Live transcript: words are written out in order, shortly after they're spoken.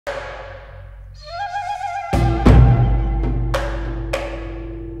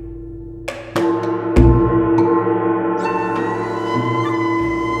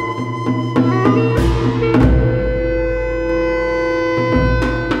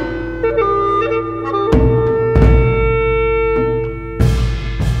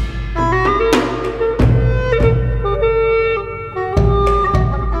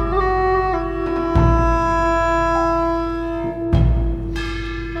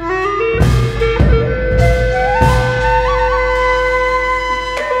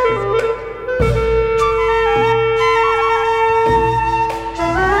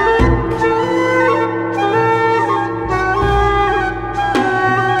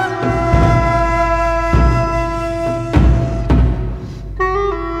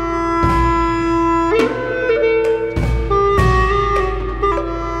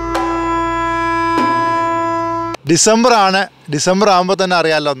December ആകുമ്പോൾ തന്നെ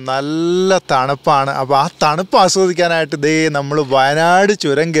അറിയാമല്ലോ നല്ല തണുപ്പാണ്. അപ്പോൾ ആ തണുപ്പ് ആസ്വദിക്കാനായിട്ട് ദേ നമ്മൾ വയനാട്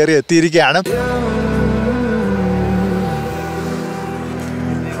ചുരം കയറി എത്തിയിരിക്കുകയാണ്.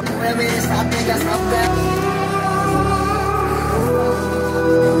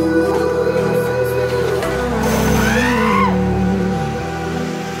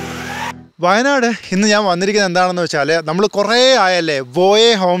 വയനാട് ഇന്ന് ഞാൻ വന്നിരിക്കുന്നത് എന്താണെന്ന് വെച്ചാൽ നമ്മൾ കുറേ ആയല്ലേ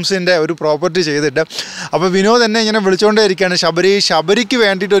വോയെ ഹോംസിൻ്റെ ഒരു പ്രോപ്പർട്ടി ചെയ്തിട്ട്. അപ്പോൾ വിനോദ് എന്നെ ഇങ്ങനെ വിളിച്ചുകൊണ്ടേ ഇരിക്കുകയാണ്, ശബരിക്ക്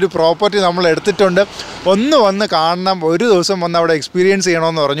വേണ്ടിയിട്ട് ഒരു പ്രോപ്പർട്ടി നമ്മൾ എടുത്തിട്ടുണ്ട്, ഒന്ന് വന്ന് കാണണം, ഒരു ദിവസം വന്ന് അവിടെ എക്സ്പീരിയൻസ്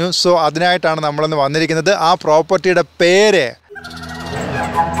ചെയ്യണമെന്ന് പറഞ്ഞു. സോ അതിനായിട്ടാണ് നമ്മളിന്ന് വന്നിരിക്കുന്നത്. ആ പ്രോപ്പർട്ടിയുടെ പേര്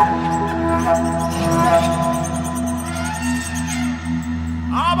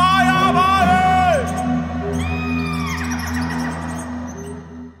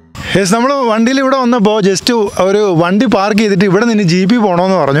നമ്മൾ വണ്ടിയിൽ ഇവിടെ വന്നപ്പോൾ ജസ്റ്റ് ഒരു വണ്ടി പാർക്ക് ചെയ്തിട്ട് ഇവിടെ നിന്ന് ജീപ്പിൽ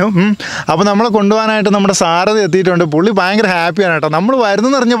പോകണമെന്ന് പറഞ്ഞു. അപ്പോൾ നമ്മളെ കൊണ്ടുപോകാനായിട്ട് നമ്മുടെ സാരഥി എത്തിയിട്ടുണ്ട്. പുള്ളി ഭയങ്കര ഹാപ്പിയാണ് കേട്ടോ. നമ്മൾ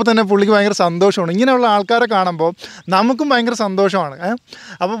വരുന്നതെന്ന് അറിഞ്ഞപ്പോൾ തന്നെ പുള്ളിക്ക് ഭയങ്കര സന്തോഷമാണ്. ഇങ്ങനെയുള്ള ആൾക്കാരെ കാണുമ്പോൾ നമുക്കും ഭയങ്കര സന്തോഷമാണ്.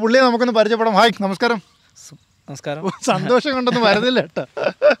 അപ്പോൾ പുള്ളിയെ നമുക്കൊന്ന് പരിചയപ്പെടാം. ഹായ്, നമസ്കാരം. നമസ്കാരം. സന്തോഷം കൊണ്ടൊന്നും വരുന്നില്ല കേട്ടോ,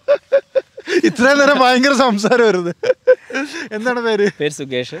 ഇത്രയും നേരം ഭയങ്കര സംസാരം വരുന്നത്. എന്താണ് പേര്?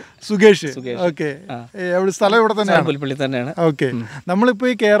 സുകേഷ്. ഓക്കെ, എവിടെ സ്ഥലം? ഇവിടെ തന്നെയാണ്, പുൽപ്പള്ളി തന്നെയാണ്. ഓക്കെ. നമ്മളിപ്പോൾ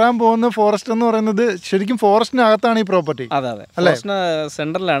ഈ കയറാൻ പോകുന്ന ഫോറസ്റ്റ് എന്ന് പറയുന്നത് ശരിക്കും ഫോറസ്റ്റിനകത്താണ് ഈ പ്രോപ്പർട്ടി? അതെ, ഫോറസ്റ്റിന്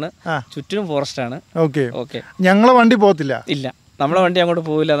സെന്ററിലാണ്, ചുറ്റിനും ഫോറസ്റ്റ് ആണ്. Okay okay. ഞങ്ങളെ വണ്ടി പോകത്തില്ല? ഇല്ല, നമ്മുടെ വണ്ടി അങ്ങോട്ട്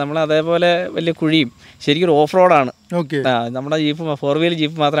പോവില്ല. നമ്മൾ അതേപോലെ വലിയ കുഴിയും ശരിക്കും ഒരു ഓഫ് റോഡാണ്. ഓക്കെ, നമ്മുടെ ജീപ്പ് 4 വീലർ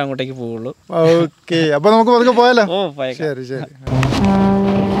ജീപ്പ് മാത്രമേ അങ്ങോട്ടേക്ക് പോവുള്ളൂ. ഓക്കെ, അപ്പൊ നമുക്ക് പതുക്കെ പോയാലോ? ഓ, ശരി ശരി.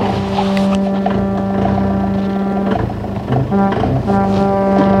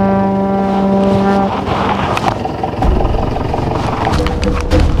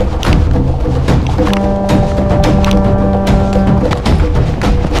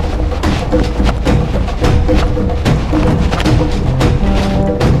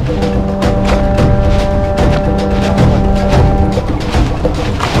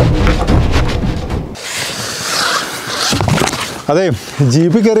 അതെ,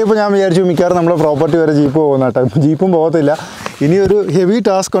 ജീപ്പിൽ കയറിയപ്പോൾ ഞാൻ വിചാരിച്ചു മിക്കവാറും നമ്മളെ പ്രോപ്പർട്ടി വരെ ജീപ്പ് പോകുന്ന കേട്ടോ. ജീപ്പും പോകത്തില്ല. ഇനി ഒരു ഹെവി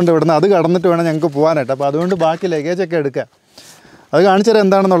ടാസ്ക് ഉണ്ട് ഇവിടുന്ന്, അത് കടന്നിട്ട് വേണം ഞങ്ങൾക്ക് പോകാനായിട്ട്. അപ്പോൾ അതുകൊണ്ട് ബാക്കി ലഗേജൊക്കെ എടുക്കുക. അത് കാണിച്ചു തരാം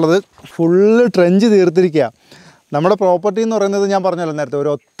എന്താണെന്നുള്ളത്. Full trench തീർത്തിരിക്കുക. നമ്മുടെ പ്രോപ്പർട്ടി എന്ന് പറയുന്നത് ഞാൻ പറഞ്ഞല്ലോ നേരത്തെ,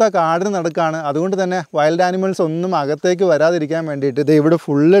 ഒരു ഒത്ത കാടിന് നടുക്കാണ്. അതുകൊണ്ട് തന്നെ വൈൽഡ് ആനിമൽസ് ഒന്നും അകത്തേക്ക് വരാതിരിക്കാൻ വേണ്ടിയിട്ട് ഇത് ഇവിടെ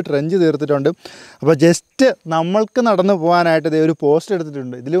ഫുള്ള് ട്രെഞ്ച് തീർത്തിട്ടുണ്ട്. അപ്പോൾ ജസ്റ്റ് നമ്മൾക്ക് നടന്നു പോകാനായിട്ട് ഇത് ഒരു പോസ്റ്റ്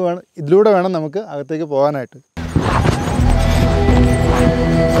എടുത്തിട്ടുണ്ട്. ഇതിലൂടെ വേണം നമുക്ക് അകത്തേക്ക് പോകാനായിട്ട്.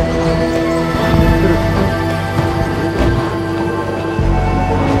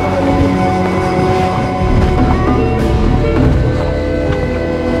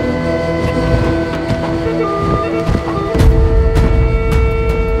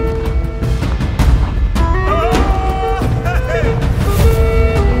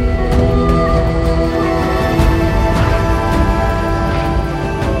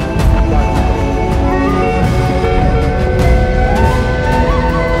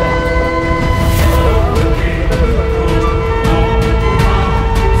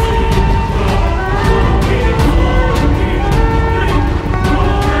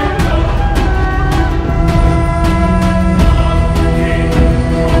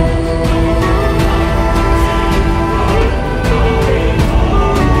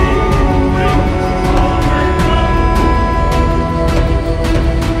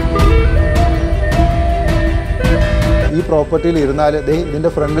 പ്രോപ്പർട്ടിയിൽ ഇരുന്നാൽ ഇതിൻ്റെ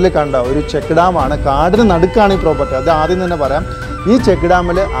ഫ്രണ്ടിൽ കണ്ട ഒരു ചെക്ക് ഡാമാണ്. കാടിന് നടുക്കാണ് ഈ പ്രോപ്പർട്ടി. അത് ആദ്യം തന്നെ പറയാം. ഈ ചെക്ക്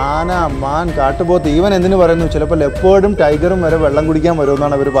ഡാമിൽ ആന, മാൻ, കാട്ടുപോത്ത്, ഈവൻ എന്തിനു പറയുന്നു, ചിലപ്പോൾ ലെപ്പേർഡും ടൈഗറും വരെ വെള്ളം കുടിക്കാൻ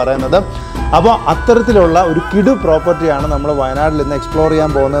വരുമെന്നാണ് അവർ പറയുന്നത്. അപ്പോൾ അത്തരത്തിലുള്ള ഒരു കിടു പ്രോപ്പർട്ടിയാണ് നമ്മൾ വയനാട്ടിൽ ഇന്ന് എക്സ്പ്ലോർ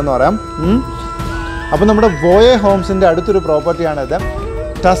ചെയ്യാൻ പോകുന്നതെന്ന് പറയാം. അപ്പോൾ നമ്മുടെ വോയെ ഹോംസിൻ്റെ അടുത്തൊരു പ്രോപ്പർട്ടിയാണിത്.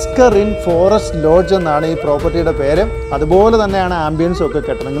 ടസ്കർ ഇൻ ഫോറസ്റ്റ് ലോഡ്ജ് എന്നാണ് ഈ പ്രോപ്പർട്ടിയുടെ പേര്. അതുപോലെ തന്നെയാണ് ആംബിയൻസും ഒക്കെ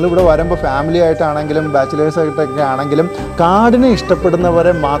കേട്ടോ. നിങ്ങളിവിടെ വരുമ്പോൾ ഫാമിലി ആയിട്ടാണെങ്കിലും ബാച്ചിലേഴ്സ് ആയിട്ടൊക്കെ ആണെങ്കിലും കാടിനെ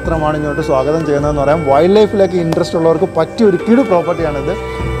ഇഷ്ടപ്പെടുന്നവരെ മാത്രമാണ് ഇങ്ങോട്ട് സ്വാഗതം ചെയ്യുന്നതെന്ന് പറയാം. വൈൽഡ് ലൈഫിലൊക്കെ ഇൻട്രസ്റ്റ് ഉള്ളവർക്ക് പറ്റിയ ഒരു കിടു പ്രോപ്പർട്ടിയാണിത്.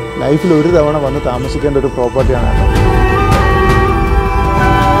 ലൈഫിൽ ഒരു തവണ വന്ന് താമസിക്കേണ്ട ഒരു പ്രോപ്പർട്ടിയാണ്.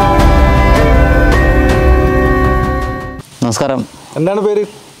 നമസ്കാരം. എന്താണ് പേര്?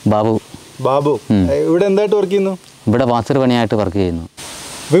 ബാബു. ഇവിടെ എന്തായിട്ട് വർക്ക് ചെയ്യുന്നു? ഇവിടെ വാച്ചർ പണിയായിട്ട് വർക്ക് ചെയ്യുന്നു.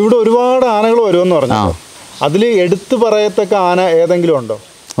 അപ്പോൾ ഇവിടെ ഒരുപാട് ആനകൾ വരുമെന്ന് പറഞ്ഞു. അതിൽ എടുത്തു പറയത്തക്ക ആന ഏതെങ്കിലും ഉണ്ടോ?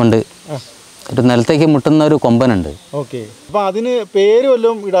 ഉണ്ട്. ഒരു നിലത്തേക്ക് മുട്ടുന്ന ഒരു കൊമ്പനുണ്ട്. ഓക്കെ. അപ്പോൾ അതിന് പേര്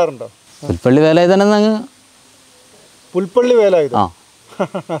വല്ലതും ഇടാറുണ്ടോ? പുൽപ്പള്ളി വേലായുധനെന്നങ്ങ്. പുൽപ്പള്ളി വേലായുധൻ.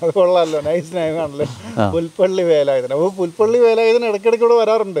 അത് കൊള്ളാമല്ലോ, നൈസ് നെയിമാണല്ലേ, പുൽപ്പള്ളി വേലായുധൻ. അപ്പോൾ പുൽപ്പള്ളി വേലായുധൻ ഇടയ്ക്കിടയ്ക്ക് ഇവിടെ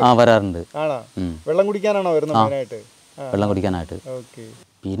വരാറുണ്ട്? വരാറുണ്ട്. ആണോ? വെള്ളം കുടിക്കാനാണോ വരുന്നത് മെയിനായിട്ട്? വെള്ളം കുടിക്കാനായിട്ട്. ഓക്കെ.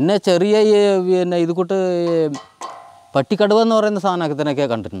 പിന്നെ ചെറിയ പിന്നെ ഇത് കൂട്ട് പട്ടിക്കടുവ എന്ന് പറയുന്ന സാധനത്തിനൊക്കെ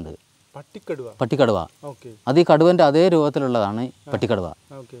കണ്ടിട്ടുണ്ട്. പട്ടിക്കടുവ അത് ഈ കടുവൻ്റെ അതേ രൂപത്തിലുള്ളതാണ് പട്ടിക്കടുവ.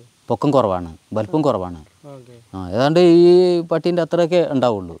 പൊക്കം കുറവാണ്, വലിപ്പം കുറവാണ്. ഏതാണ്ട് ഈ പട്ടീൻ്റെ അത്രയൊക്കെ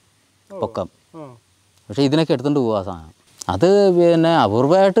ഉണ്ടാവുള്ളൂ പൊക്കം. പക്ഷേ ഇതിനൊക്കെ എടുത്തുകൊണ്ട് പോകുക സാധനം. അത് പിന്നെ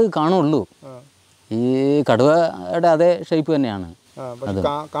അപൂർവമായിട്ട് കാണുള്ളൂ. ഈ കടുവയുടെ അതേ ഷേപ്പ് തന്നെയാണ്.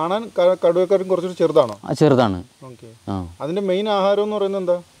 കാണാൻ കടുവക്കാരും കുറച്ച് ചെറുതാണോ? ചെറുതാണ്. അതിന്റെ മെയിൻ ആഹാരം എന്ന് പറയുന്നത്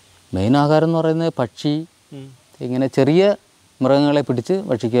എന്താ? മെയിൻ ആഹാരം എന്ന് പറയുന്നത് പക്ഷി, ഇങ്ങനെ ചെറിയ മൃഗങ്ങളെ പിടിച്ച്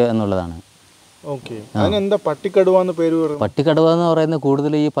ഭക്ഷിക്കുക എന്നുള്ളതാണ്. പട്ടിക്കടുവ എന്ന് പേര്? പട്ടിക്കടുവ എന്ന് പറയുന്നത്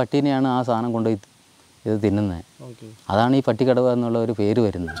കൂടുതൽ ഈ പട്ടീനെയാണ് ആ സാധനം കൊണ്ടുപോയി ഇത് തിന്നുന്നത്. അതാണ് ഈ പട്ടിക്കടുവ എന്നുള്ള ഒരു പേര്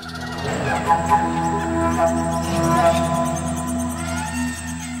വരുന്നത്.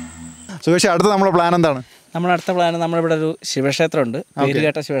 സുഖേഷ്, അടുത്ത നമ്മുടെ പ്ലാൻ എന്താണ്? നമ്മുടെ അടുത്ത പ്ലാൻ, നമ്മളിവിടെ ഒരു ശിവക്ഷേത്രമുണ്ട്.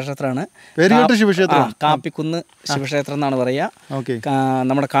 പേരുകേട്ട ശിവക്ഷേത്രമാണ്. കാപ്പിക്കുന്ന് ശിവക്ഷേത്രം എന്നാണ് പറയുക.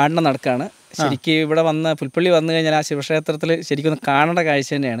 നമ്മുടെ കാടിൻ്റെ നടുക്കാണ്. ശരിക്കും ഇവിടെ വന്ന് പുൽപ്പള്ളി വന്നു കഴിഞ്ഞാൽ ആ ശിവക്ഷേത്രത്തിൽ ശരിക്കും കാണേണ്ട കാഴ്ച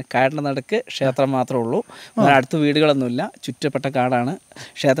തന്നെയാണ്. കാടിൻ്റെ നടുക്ക് ക്ഷേത്രം മാത്രമേ ഉള്ളൂ. അടുത്ത് വീടുകളൊന്നുമില്ല, ചുറ്റപ്പെട്ട കാടാണ്.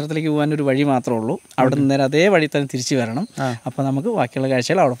 ക്ഷേത്രത്തിലേക്ക് പോകാനൊരു വഴി മാത്രമേ ഉള്ളൂ. അവിടെ നിന്ന് നേരെ അതേ വഴി തന്നെ തിരിച്ചു വരണം. അപ്പോൾ നമുക്ക് ബാക്കിയുള്ള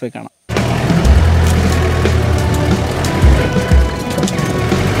കാഴ്ചകൾ അവിടെ പോയി കാണാം.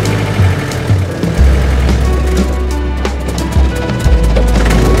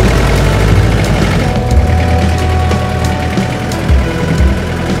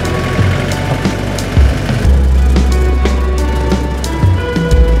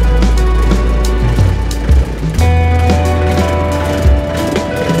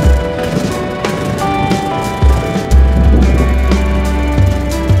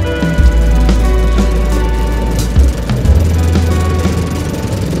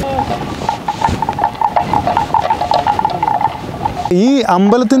 ഈ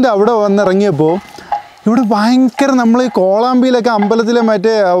അമ്പലത്തിൻ്റെ അവിടെ വന്നിറങ്ങിയപ്പോൾ ഇവിടെ ഭയങ്കര, നമ്മൾ ഈ കോളാമ്പിയിലൊക്കെ അമ്പലത്തിലെ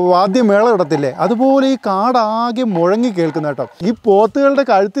മറ്റേ വാദ്യമേള ഇടത്തില്ലേ, അതുപോലെ ഈ കാടാകെ മുഴങ്ങി കേൾക്കുന്ന കേട്ടോ. ഈ പോത്തുകളുടെ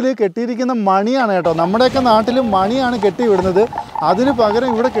കഴുത്തിൽ കെട്ടിയിരിക്കുന്ന മണിയാണ് കേട്ടോ. നമ്മുടെയൊക്കെ നാട്ടിൽ മണിയാണ് കെട്ടി വിടുന്നത്, അതിന് പകരം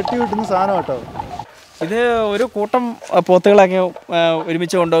ഇവിടെ കെട്ടി വിട്ടുന്ന സാധനം കേട്ടോ. ഇത് ഒരു കൂട്ടം പോത്തുകളൊക്കെ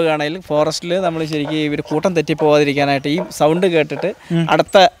ഒരുമിച്ച് കൊണ്ടുപോവുകയാണെങ്കിൽ ഫോറസ്റ്റിൽ നമ്മൾ ശരിക്കും ഇവർ കൂട്ടം തെറ്റിപ്പോവാതിരിക്കാനായിട്ട് ഈ സൗണ്ട് കേട്ടിട്ട്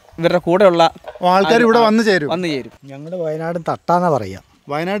അടുത്ത ഇവരുടെ കൂടെയുള്ള ആൾക്കാർ ഇവിടെ വന്നു ചേരും. ഞങ്ങളുടെ വയനാട് തട്ടാന്നാ പറയാ.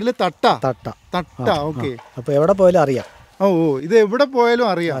 വയനാട്ടില് തട്ട. ഓക്കെ. അപ്പൊ എവിടെ പോയാലും അറിയാം. ഓ, ഇത് എവിടെ പോയാലും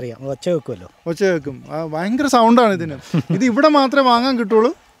അറിയാം. ഒച്ച വെക്കുമല്ലോ. ഒച്ച വെക്കും. ഭയങ്കര സൗണ്ടാണ് ഇതിന്. ഇത് ഇവിടെ മാത്രമേ വാങ്ങാൻ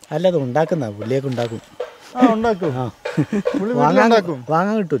കിട്ടുള്ളൂ? അല്ല, അത് ഉണ്ടാക്കുന്ന പുള്ളിയൊക്കെ ഉണ്ടാക്കും. ഉണ്ടാക്കും.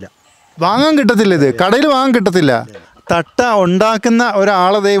 വാങ്ങാൻ കിട്ടൂല. വാങ്ങാൻ കിട്ടത്തില്ല. ഇത് കടയിൽ വാങ്ങാൻ കിട്ടത്തില്ല. തട്ട ഉണ്ടാക്കുന്ന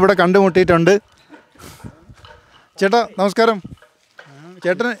ഒരാളതേ ഇവിടെ കണ്ടുമുട്ടിയിട്ടുണ്ട്. ചേട്ടാ നമസ്കാരം.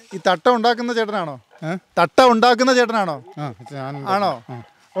 ചേട്ടൻ ഈ തട്ട ഉണ്ടാക്കുന്ന ചേട്ടനാണോ? തട്ട ഉണ്ടാക്കുന്ന ചേട്ടനാണോ? ആണോ?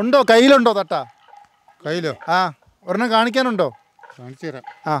 ഉണ്ടോ? കയ്യിലുണ്ടോ തട്ട? കയ്യിലോ? ഒരെണ്ണം കാണിക്കാനുണ്ടോ? കാണിച്ചു തരാം.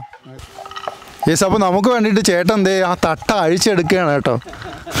 യെസ്. അപ്പോൾ നമുക്ക് വേണ്ടിയിട്ട് ചേട്ടൻ എന്തേ ആ തട്ട അഴിച്ചെടുക്കുകയാണ് കേട്ടോ.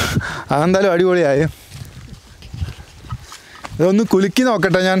 അതെന്തായാലും അടിപൊളിയായി. ഇതൊന്ന് കുലുക്കി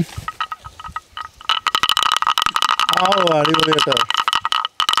നോക്കട്ടെ ഞാൻ. അടിപൊളി കേട്ടോ.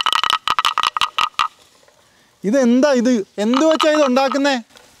 ഇതെന്താ ഇത്? എന്ത് വെച്ചാ ഇത് ഉണ്ടാക്കുന്നേ?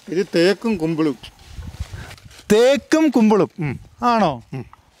 ഇത് തേക്കും കുമ്പിളും. തേക്കും കുമ്പിളും ആണോ?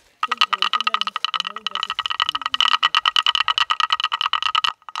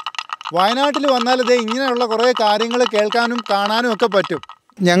 വയനാട്ടിൽ വന്നാൽ ഇതേ ഇങ്ങനെയുള്ള കുറേ കാര്യങ്ങൾ കേൾക്കാനും കാണാനും ഒക്കെ പറ്റും.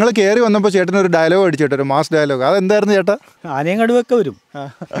 ഞങ്ങൾ കയറി വന്നപ്പോൾ ചേട്ടനൊരു ഡയലോഗ് അടിച്ചേട്ടോ, ഒരു മാസ് ഡയലോഗ്. അതെന്തായിരുന്നു ചേട്ടാ? ആനയും കടുവൊക്കെ വരും.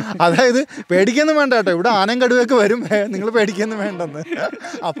 അതായത് പേടിക്കൊന്നും വേണ്ട കേട്ടോ, ഇവിടെ ആനയും കടുവയൊക്കെ വരും, നിങ്ങൾ പേടിക്കൊന്നും വേണ്ടെന്ന്.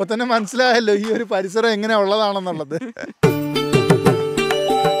 അപ്പോൾ തന്നെ മനസ്സിലായല്ലോ ഈ ഒരു പരിസരം എങ്ങനെ ഉള്ളതാണെന്നുള്ളത്.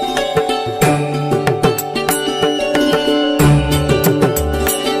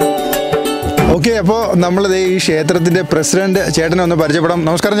 ഓക്കെ. അപ്പോൾ നമ്മളിത് ഈ ക്ഷേത്രത്തിൻ്റെ പ്രസിഡന്റ് ചേട്ടനെ ഒന്ന് പരിചയപ്പെടാം.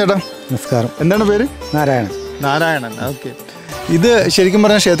 നമസ്കാരം ചേട്ടാ. നമസ്കാരം. എന്താണ് പേര്? നാരായണൻ. ഓക്കെ. ഇത് ശരിക്കും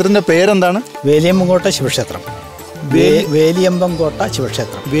പറഞ്ഞാൽ ക്ഷേത്രത്തിൻ്റെ പേരെന്താണ്? വേലിയമ്പംകോട്ട ശിവക്ഷേത്രം. വേലിയമ്പംകോട്ട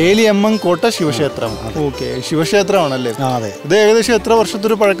ശിവക്ഷേത്രം. വേലിയമ്പംകോട്ട ശിവക്ഷേത്രം. ഓക്കെ. ശിവക്ഷേത്രമാണല്ലേ? അതെ. ഇത് ഏകദേശം എത്ര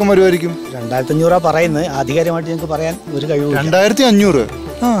വർഷത്തൊരു പഴക്കം വരുമായിരിക്കും? 2500 പറയുന്നത്. ആധികാരികമായിട്ട് ഞങ്ങൾക്ക് പറയാൻ ഒരു കഴിവ്. 2500?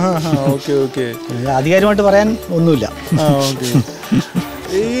 Okay okay. ആധികാരികമായിട്ട് പറയാൻ ഒന്നുമില്ല.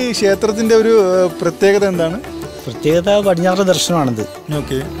 ഈ ക്ഷേത്രത്തിന്റെ ഒരു പ്രത്യേകത എന്താണ്? പ്രത്യേകത പടിഞ്ഞാറ് ദർശനമാണിത്.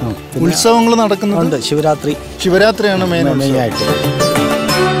 ഓക്കെ. ഉത്സവങ്ങൾ നടക്കുന്നുണ്ട്. ശിവരാത്രിയാണ് മെയിനായിട്ട്.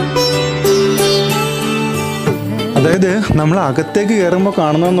 അതായത് നമ്മൾ അകത്തേക്ക് കയറുമ്പോൾ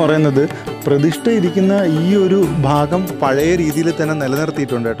കാണുന്നതെന്ന് പറയുന്നത് പ്രതിഷ്ഠ ഇരിക്കുന്ന ഈ ഒരു ഭാഗം പഴയ രീതിയിൽ തന്നെ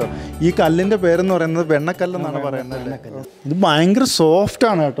നിലനിർത്തിയിട്ടുണ്ട് കേട്ടോ. ഈ കല്ലിൻ്റെ പേരെന്ന് പറയുന്നത് വെണ്ണക്കല്ലെന്നാണ് പറയുന്നത്. ഇത് ഭയങ്കര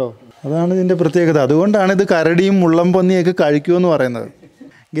സോഫ്റ്റാണ് കേട്ടോ, അതാണ് ഇതിൻ്റെ പ്രത്യേകത. അതുകൊണ്ടാണ് ഇത് കരടിയും മുള്ളംപന്നിയൊക്കെ കഴിക്കുമെന്ന് പറയുന്നത്.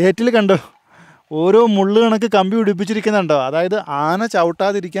 ഗേറ്റിൽ കണ്ടോ ഓരോ മുള്ള് കണക്ക് കമ്പി പിടിപ്പിച്ചിരിക്കുന്നുണ്ടോ. അതായത് ആന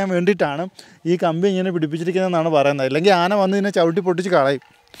ചവിട്ടാതിരിക്കാൻ വേണ്ടിയിട്ടാണ് ഈ കമ്പി ഇങ്ങനെ പിടിപ്പിച്ചിരിക്കുന്നതെന്നാണ് പറയുന്നത്. അല്ലെങ്കിൽ ആന വന്ന് ഇതിനെ ചവിട്ടി പൊട്ടിച്ച് കളയും.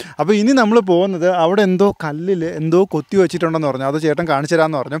 അപ്പോൾ ഇനി നമ്മൾ പോകുന്നത് അവിടെ എന്തോ കല്ലിൽ എന്തോ കൊത്തി വെച്ചിട്ടുണ്ടെന്ന് പറഞ്ഞു. അത് ചേട്ടൻ കാണിച്ചു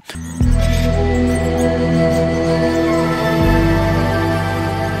തരാമെന്ന് പറഞ്ഞു.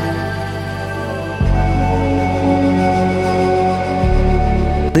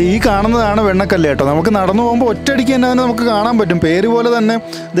 ഈ കാണുന്നതാണ് വെണ്ണക്കല്ല് കേട്ടോ. നമുക്ക് നടന്നു പോകുമ്പോൾ ഒറ്റയടിക്ക് തന്നെ അതിനെ നമുക്ക് കാണാൻ പറ്റും. പേര് പോലെ തന്നെ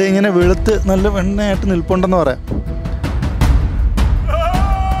ഇത് ഇങ്ങനെ വെളുത്ത് നല്ല വെണ്ണയായിട്ട് നിൽപ്പുണ്ടെന്ന് പറയാം.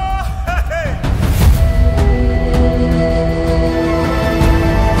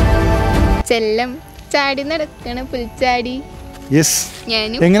 ചെല്ലം ചാടി നടക്കണ പുൽച്ചാടി. യെസ്,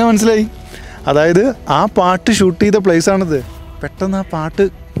 എങ്ങനെ മനസ്സിലായി? അതായത് ആ പാട്ട് ഷൂട്ട് ചെയ്ത പ്ലേസ് ആണിത്. പെട്ടെന്ന് ആ പാട്ട്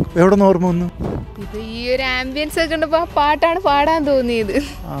എവിടെ നിന്ന് ഓർമ്മ വന്നു? ഇത് ഈ ഒരു ആംബിയൻസ് ഒക്കെ കണ്ടപ്പോൾ ആ പാട്ടാണ് പാടാൻ തോന്നിയത്.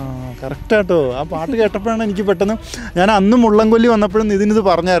 കറക്റ്റാട്ടോ. ആ പാട്ട് കേട്ടപ്പോഴാണ് എനിക്ക് പെട്ടെന്ന്, ഞാൻ അന്ന് മുള്ളംകൊല്ലി വന്നപ്പോഴും ഇതിനിത്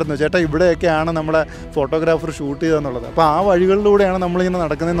പറഞ്ഞായിരുന്നു, ചേട്ടാ ഇവിടെയൊക്കെയാണ് നമ്മളെ ഫോട്ടോഗ്രാഫർ ഷൂട്ട് ചെയ്തതെന്നുള്ളത്. അപ്പോൾ ആ വഴികളിലൂടെയാണ് നമ്മളിങ്ങനെ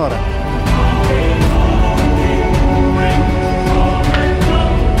നടക്കുന്നതെന്ന് പറയാം.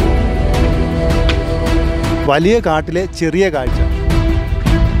 വലിയ കാട്ടിലെ ചെറിയ കാഴ്ച.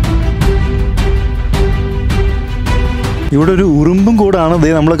 ഇവിടെ ഒരു ഉറുമ്പും കൂടാണ്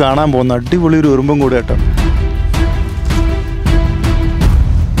ഇതേ നമ്മൾ കാണാൻ പോകുന്നത്. അടിപൊളി ഒരു ഉറുമ്പും കൂടെ കേട്ടോ.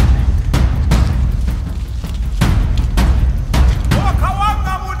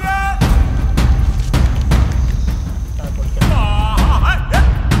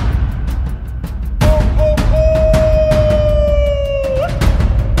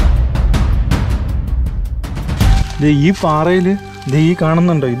 ഈ പാറയിൽ ഈ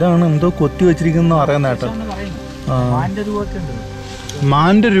കാണുന്നുണ്ടോ, ഇതാണ് എന്തോ കൊത്തി വെച്ചിരിക്കുന്ന അറിയാൻ കേട്ടോ.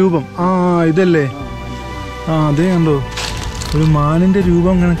 മാൻ്റെ രൂപം. ഇതല്ലേ? അതേ കണ്ടോ, ഒരു മാനിൻ്റെ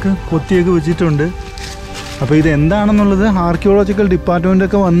രൂപം കണക്ക് കൊത്തിയൊക്കെ വെച്ചിട്ടുണ്ട്. അപ്പോൾ ഇത് എന്താണെന്നുള്ളത് ആർക്കിയോളജിക്കൽ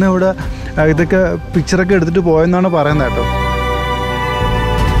ഡിപ്പാർട്ട്മെൻ്റൊക്കെ വന്ന് ഇവിടെ ഇതൊക്കെ പിക്ചറൊക്കെ എടുത്തിട്ട് പോയെന്നാണ് പറയുന്നത് കേട്ടോ.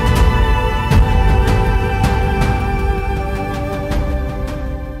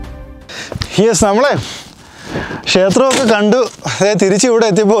 യെസ്, നമ്മളെ ക്ഷേത്രമൊക്കെ കണ്ടു തിരിച്ച് ഇവിടെ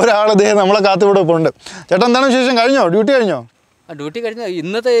എത്തിയപ്പോൾ ഒരാൾ അദ്ദേഹം നമ്മളെ കാത്ത് ഇവിടെ ഇപ്പോൾ ഉണ്ട്. ചേട്ടാ എന്താണ് വിശേഷം? കഴിഞ്ഞോ? ഡ്യൂട്ടി കഴിഞ്ഞോ? ഡ്യൂട്ടി കഴിഞ്ഞു.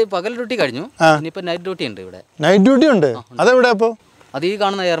 ഇന്നത്തെ പകൽ ഡ്യൂട്ടി കഴിഞ്ഞു. ഇനിയിപ്പോൾ നൈറ്റ് ഡ്യൂട്ടി ഉണ്ട് ഇവിടെ. നൈറ്റ് ഡ്യൂട്ടി ഉണ്ട്? അതെവിടെ അപ്പോൾ? അത് ഈ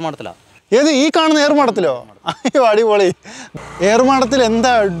കാണുന്ന ഏർമാടത്തിലാണ്. ഏത് ഈ കാണുന്ന ഏർമാടത്തിലോ? അയ്യോ അടിപൊളി. ഏർമാടത്തിൽ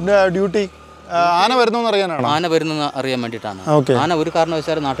എന്താ ഡ്യൂട്ടി? ആന വരുന്നോന്ന് അറിയാനാണ്? ആന വരുന്നെന്ന് അറിയാൻ വേണ്ടിയിട്ടാണ്. ആന ഒരു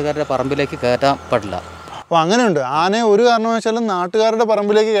കാരണവശാലും നാട്ടുകാരുടെ പറമ്പിലേക്ക് കയറ്റാൻ പാടില്ല. അപ്പോൾ അങ്ങനെയുണ്ട്. ആനയെ ഒരു കാരണവശാലും നാട്ടുകാരുടെ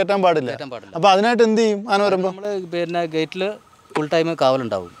പറമ്പിലേക്ക് കയറ്റാൻ പാടില്ല. അപ്പോൾ അതിനായിട്ട് എന്ത് ചെയ്യും? ആന വരുമ്പോൾ നമ്മൾ പിന്നെ ഗേറ്റിൽ ഫുൾ ടൈം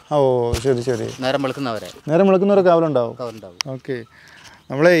കാവലുണ്ടാവും. ഓ ശരി ശരി. നേരം വെളുക്കുന്നവരെ കാവലുണ്ടാവും. ഓക്കെ.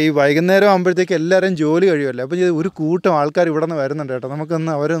 നമ്മളെ ഈ വൈകുന്നേരം ആകുമ്പോഴത്തേക്ക് എല്ലാവരും ജോലി കഴിയുമല്ലോ. അപ്പോൾ ഒരു കൂട്ടം ആൾക്കാർ ഇവിടെ നിന്ന് വരുന്നുണ്ട് കേട്ടോ.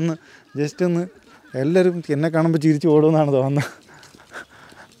 നമുക്കൊന്ന് അവരൊന്ന് ജസ്റ്റ് ഒന്ന് എല്ലാവരും എന്നെ കാണുമ്പോൾ ചിരിച്ച് ഓടുമെന്നാണ് തോന്നുന്നത്.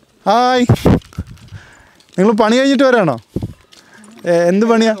 ഹായ്, നിങ്ങൾ പണി കഴിഞ്ഞിട്ട് വരാണോ? എന്ത്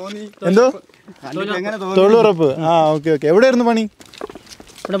പണിയാ? എന്തോ തൊഴിലുറപ്പ്. Okay okay. എവിടെയായിരുന്നു പണി?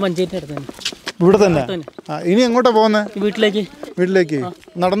 ഇവിടെ തന്നെ. ഇനി എങ്ങോട്ടാ പോകുന്നത്? വീട്ടിലേക്ക്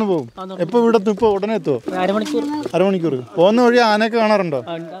നടന്നു പോകും. എപ്പോൾ ഇവിടെ എത്തും? ഇപ്പോൾ ഉടനെ എത്തുമോ? അരമണിക്കൂർ. പോകുന്ന വഴി ആനയൊക്കെ കാണാറുണ്ടോ?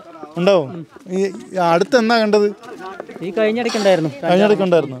 ഉണ്ടാവും. ഈ അടുത്ത് എന്നാ കണ്ടത്? കഴിഞ്ഞിടയ്ക്ക് ഉണ്ടായിരുന്നു.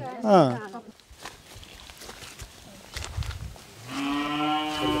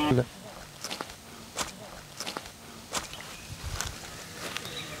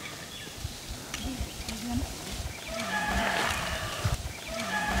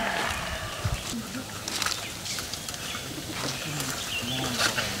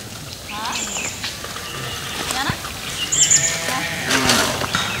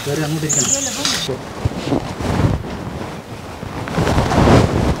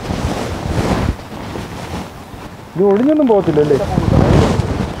 ഇത് ഒളിഞ്ഞൊന്നും പോകത്തില്ലല്ലേ?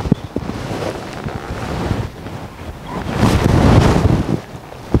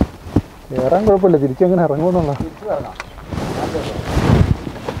 കയറാൻ കുഴപ്പമില്ല, തിരിച്ചെങ്ങനെ ഇറങ്ങുമെന്നുള്ള.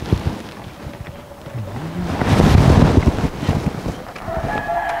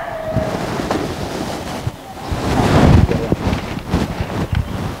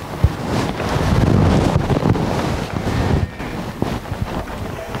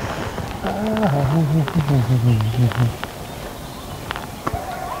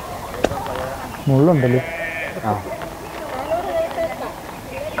 മുള്ളുണ്ടല്ലേ?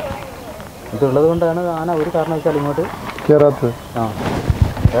 ഇതുള്ളത് കൊണ്ടാണ് ആന ഒരു കാരണവശാലും ഇങ്ങോട്ട് കയറാത്തത്.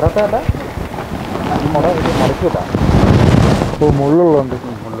 കയറാത്തതല്ല, മടക്കില്ല. ഓ മുള്ളുള്ളതുണ്ട്.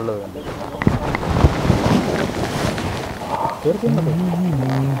 മുള്ളുള്ളതുണ്ട്.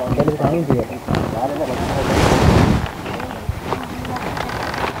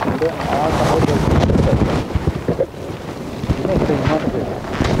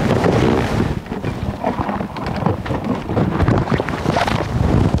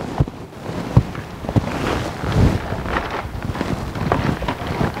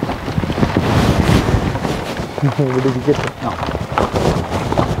 ഇവിടെ ഇരിക്കട്ടെ.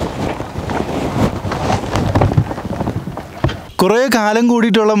 കുറേ കാലം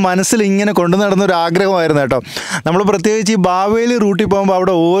കൂടിയിട്ടുള്ള മനസ്സിൽ ഇങ്ങനെ കൊണ്ടു നടന്നൊരു ആഗ്രഹമായിരുന്നു കേട്ടോ. നമ്മൾ പ്രത്യേകിച്ച് ഈ ബാവേലി റൂട്ടിൽ പോകുമ്പോൾ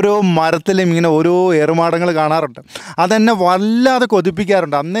അവിടെ ഓരോ മരത്തിലും ഇങ്ങനെ ഓരോ ഏറുമാടങ്ങൾ കാണാറുണ്ട്. അതെന്നെ വല്ലാതെ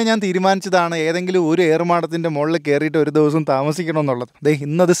കൊതിപ്പിക്കാറുണ്ട്. അന്നേ ഞാൻ തീരുമാനിച്ചതാണ് ഏതെങ്കിലും ഒരു ഏറുമാടത്തിൻ്റെ മുകളിൽ കയറിയിട്ട് ഒരു ദിവസം താമസിക്കണമെന്നുള്ളത്. ദേ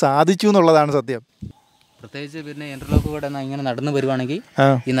ഇന്നത് സാധിച്ചു എന്നുള്ളതാണ് സത്യം. പ്രത്യേകിച്ച് പിന്നെ ഇന്റർലോക്ക് കൂടെ ഇങ്ങനെ നടന്നു വരുവാണെങ്കിൽ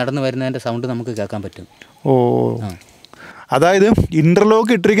ഈ നടന്നു വരുന്നതിൻ്റെ സൗണ്ട് നമുക്ക് കേൾക്കാൻ പറ്റും. ഓ, അതായത്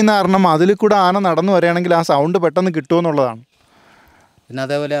ഇൻ്റർലോക്ക് ഇട്ടിരിക്കുന്ന കാരണം അതിൽ കൂടെ ആന നടന്നു വരികയാണെങ്കിൽ ആ സൗണ്ട് പെട്ടെന്ന് കിട്ടുമെന്നുള്ളതാണ്. പിന്നെ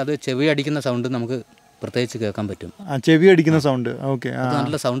അതേപോലെ അത് ചെവി അടിക്കുന്ന സൗണ്ട് നമുക്ക് പ്രത്യേകിച്ച് കേൾക്കാൻ പറ്റും. ചെവി അടിക്കുന്ന സൗണ്ട്. ഓക്കെ,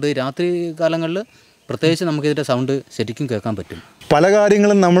 നല്ല സൗണ്ട് രാത്രി കാലങ്ങളിൽ പ്രത്യേകിച്ച് നമുക്കിതിൻ്റെ സൗണ്ട് ശരിക്കും കേൾക്കാൻ പറ്റും. പല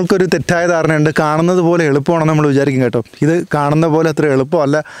കാര്യങ്ങളും നമ്മൾക്കൊരു തെറ്റായ ധാരണയുണ്ട്. കാണുന്നത് പോലെ എളുപ്പമാണെന്ന് നമ്മൾ വിചാരിക്കും കേട്ടോ. ഇത് കാണുന്ന പോലെ അത്ര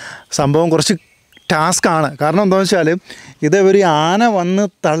എളുപ്പമല്ല. സംഭവം കുറച്ച് ടാസ്ക്കാണ്. കാരണം എന്താണെന്ന് വെച്ചാൽ ഇത് ഒരു ആന വന്ന്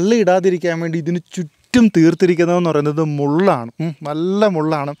തള്ളിയിടാതിരിക്കാൻ വേണ്ടി ഇതിന് ചുറ്റും തീർത്തിരിക്കുന്നതെന്ന് പറയുന്നത് മുള്ളാണ്, നല്ല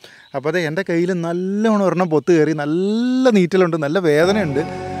മുള്ളാണ്. അപ്പോൾ അത് എൻ്റെ കയ്യിൽ നല്ലോണം ഒരെണ്ണം പൊത്ത് കയറി, നല്ല നീറ്റലുണ്ട്, നല്ല വേദനയുണ്ട്.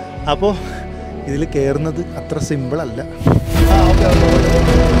 അപ്പോൾ ഇതിൽ കയറുന്നത് അത്ര സിമ്പിളല്ല.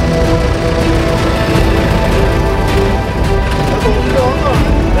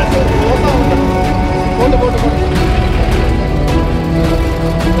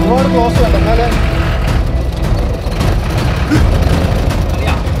 ഒരുപാട് ക്ലോസ് വേണ്ട എന്നാലേ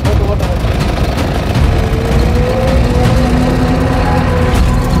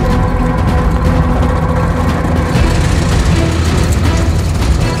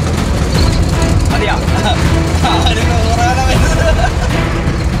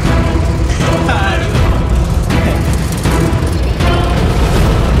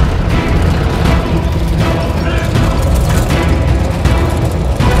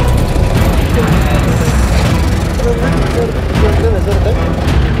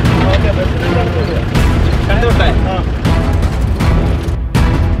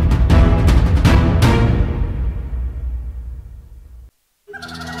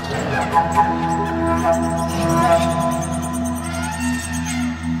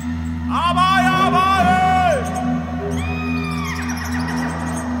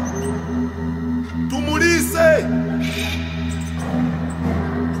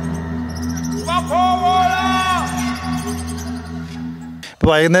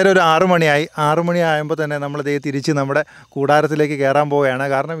ഇപ്പോൾ വൈകുന്നേരം ഒരു 6 മണിയായി. 6 മണിയാകുമ്പോൾ തന്നെ നമ്മളിതേ തിരിച്ച് നമ്മുടെ കൂടാരത്തിലേക്ക് കയറാൻ പോവുകയാണ്.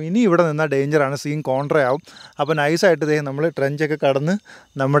 കാരണം ഇനി ഇവിടെ നിന്നാൽ ഡേഞ്ചറാണ്, സീൻ കോൺട്രയാവും. അപ്പോൾ നൈസായിട്ട് ഇതേ നമ്മൾ ട്രെഞ്ചൊക്കെ കടന്ന്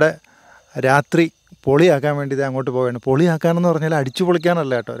നമ്മുടെ രാത്രി പൊളിയാക്കാൻ വേണ്ടി ഇതേ അങ്ങോട്ട് പോവുകയാണ്. പൊളിയാക്കാനെന്ന് പറഞ്ഞാൽ അടിച്ചു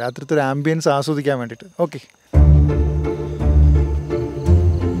പൊളിക്കാനല്ല കേട്ടോ, രാത്രിത്തെ ഒരു ആംബിയൻസ് ആസ്വദിക്കാൻ വേണ്ടിയിട്ട്. ഓക്കെ,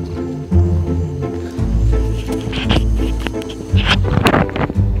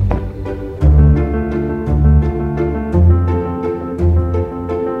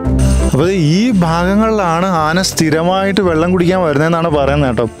 അപ്പോൾ ഈ ഭാഗങ്ങളിലാണ് ആന സ്ഥിരമായിട്ട് വെള്ളം കുടിക്കാൻ വരുന്നതെന്നാണ് പറയുന്നത്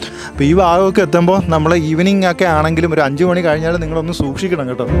കേട്ടോ. അപ്പോൾ ഈ ഭാഗമൊക്കെ എത്തുമ്പോൾ നമ്മൾ ഈവനിങ് ഒക്കെ ആണെങ്കിലും ഒരു 5 മണി കഴിഞ്ഞാൽ നിങ്ങളൊന്ന് സൂക്ഷിക്കണം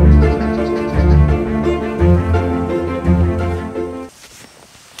കേട്ടോ.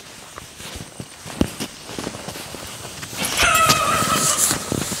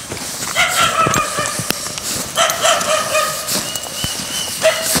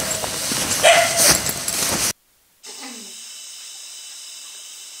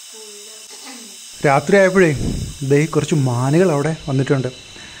 രാത്രി ആയപ്പോഴേ ദേ കുറച്ച് മാനുകൾ അവിടെ വന്നിട്ടുണ്ട്.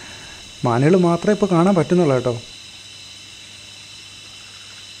 മാനുകൾ മാത്രമേ ഇപ്പോൾ കാണാൻ പറ്റുന്നുള്ളൂ കേട്ടോ.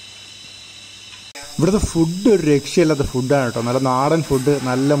 ഇവിടുത്തെ ഫുഡ് ഒരു രക്ഷയില്ലാത്ത ഫുഡാണ് കേട്ടോ. നല്ല നാടൻ ഫുഡ്,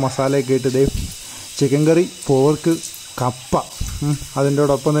 നല്ല മസാലയൊക്കെ ഇട്ട് ദേ ചിക്കൻ കറി, പോർക്ക്, കപ്പ,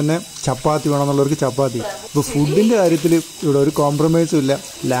 അതിൻ്റെയോടൊപ്പം തന്നെ ചപ്പാത്തി വേണമെന്നുള്ളവർക്ക് ചപ്പാത്തി. ഇപ്പോൾ ഫുഡിൻ്റെ കാര്യത്തിൽ ഇവിടെ ഒരു കോംപ്രമൈസും ഇല്ല,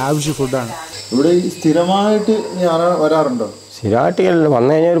 ലാവിഷ് ഫുഡാണ്. ഇവിടെ സ്ഥിരമായിട്ട് വരാറുണ്ടോ? സ്ഥിരമായിട്ട്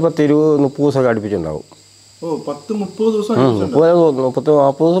വന്നു കഴിഞ്ഞാൽ ഒരു 10-20-30 ദിവസമൊക്കെ അടുപ്പിച്ചുണ്ടാവും. ഓ, 10-30 ദിവസം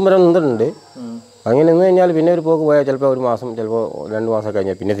 30-40 ദിവസം വരെ നിന്നിട്ടുണ്ട്. അങ്ങനെ നിന്ന് കഴിഞ്ഞാൽ പിന്നെ ഒരു പോക്ക് പോയാൽ ചിലപ്പോൾ 1 മാസം, ചിലപ്പോൾ 2 മാസം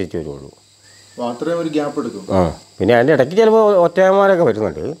കഴിഞ്ഞാൽ പിന്നെ തിരിച്ചു വരുള്ളൂ. അത്രയും ഒരു ഗ്യാപ്പ് എടുക്കും. പിന്നെ അതിൻ്റെ ഇടയ്ക്ക് ചിലപ്പോൾ ഒറ്റയന്മാരൊക്കെ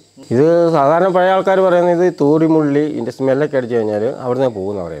വരുന്നുണ്ട്. ഇത് സാധാരണ പഴയ ആൾക്കാർ പറയുന്നത് തൂടിമുള്ളി ഇതിൻ്റെ സ്മെല്ലൊക്കെ അടിച്ചു കഴിഞ്ഞാൽ അവിടെ നിന്ന്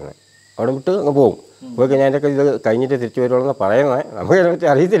പോകുമെന്നാണ് പറയുന്നത്. അവിടെ വിട്ട് അങ്ങ് പോകും. പോയി കഴിഞ്ഞാൽ അതിൻ്റെയൊക്കെ ഇത് കഴിഞ്ഞിട്ട് തിരിച്ചു വരുള്ളൂ എന്നാണ് പറയുന്നത്. നമുക്ക് അതിനെപ്പറ്റി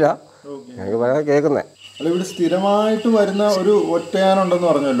അറിയത്തില്ല, ഞങ്ങൾക്ക് പറയാൻ കേൾക്കുന്നത്. അല്ല, ഇവിടെ സ്ഥിരമായിട്ട് വരുന്ന ഒരു ഒറ്റയാനുണ്ടെന്ന്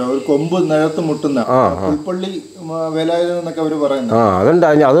പറഞ്ഞല്ലോ, ഒരു കൊമ്പ് നിലത്ത് മുട്ടുന്ന പുൽപ്പള്ളി വേലായുധം എന്നൊക്കെ അവർ പറയുന്നത്. അതുണ്ട്.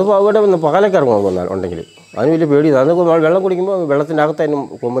 അത് അവിടെ പകലൊക്കെ ഇറങ്ങും വന്നാൽ ഉണ്ടെങ്കിൽ അതിന് വലിയ പേടി. അത് വെള്ളം കുടിക്കുമ്പോൾ വെള്ളത്തിൻ്റെ അകത്ത് അതിന്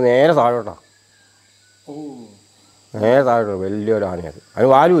കൊമ്പ് നേരെ താഴോട്ടാ, നേരെ താഴോട്ട് വലിയൊരു ആനയത്. അതിന്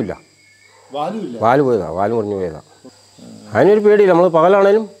വാലുമില്ല, വാല് പോയതാണ്, വാല് മുറിഞ്ഞു പോയതാണ്. അതിനൊരു പേടിയില്ല. നമ്മൾ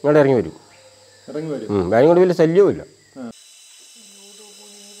പകലാണേലും ഇങ്ങോട്ട് ഇറങ്ങി വരും. അതിനോട് വലിയ ശല്യവും ഇല്ല.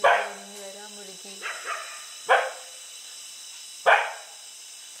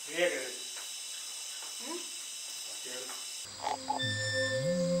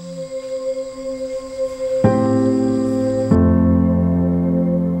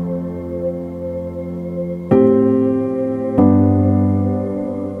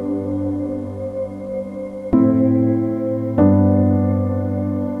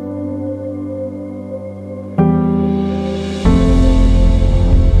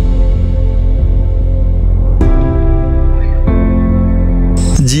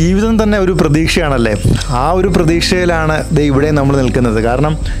 ജീവിതം തന്നെ ഒരു പ്രതീക്ഷയാണല്ലേ. ആ ഒരു പ്രതീക്ഷയിലാണ് ഇവിടെ നമ്മൾ നിൽക്കുന്നത്.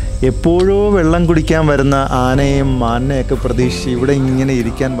 കാരണം എപ്പോഴോ വെള്ളം കുടിക്കാൻ വരുന്ന ആനയും മാനിനെയൊക്കെ പ്രതീക്ഷിച്ച് ഇവിടെ ഇങ്ങനെ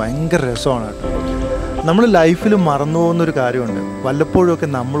ഇരിക്കാൻ ഭയങ്കര രസമാണ് കേട്ടോ. നമ്മൾ ലൈഫിൽ മറന്നു പോകുന്നൊരു കാര്യമുണ്ട്, വല്ലപ്പോഴുമൊക്കെ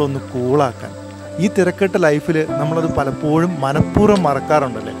നമ്മളൊന്ന് കൂളാക്കാൻ. ഈ തിരക്കിട്ട ലൈഫിൽ നമ്മളത് പലപ്പോഴും മനഃപൂർവ്വം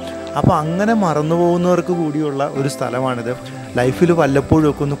മറക്കാറുണ്ടല്ലേ. അപ്പോൾ അങ്ങനെ മറന്നു പോകുന്നവർക്ക് കൂടിയുള്ള ഒരു സ്ഥലമാണിത്. ലൈഫിൽ വല്ലപ്പോഴും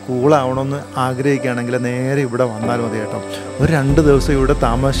ഒക്കെ ഒന്ന് കൂളാവണമെന്ന് ആഗ്രഹിക്കുകയാണെങ്കിൽ നേരെ ഇവിടെ വന്നാൽ മതി കേട്ടോ. ഒരു 2 ദിവസം ഇവിടെ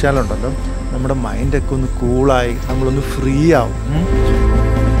താമസിച്ചാലുണ്ടല്ലോ നമ്മുടെ മൈൻഡൊക്കെ ഒന്ന് കൂളായി നമ്മളൊന്ന് ഫ്രീ ആവും.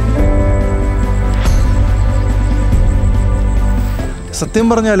 സത്യം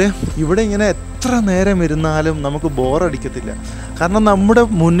പറഞ്ഞാൽ ഇവിടെ ഇങ്ങനെ എത്ര നേരം ഇരുന്നാലും നമുക്ക് ബോറടിക്കത്തില്ല. കാരണം നമ്മുടെ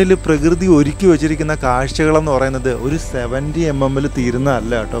മുന്നിൽ പ്രകൃതി ഒരുക്കി വച്ചിരിക്കുന്ന കാഴ്ചകളെന്ന് പറയുന്നത് ഒരു 70 mm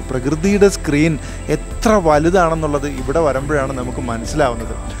തീരുന്നതല്ല കേട്ടോ. പ്രകൃതിയുടെ സ്ക്രീൻ എത്ര വലുതാണെന്നുള്ളത് ഇവിടെ വരുമ്പോഴാണ് നമുക്ക്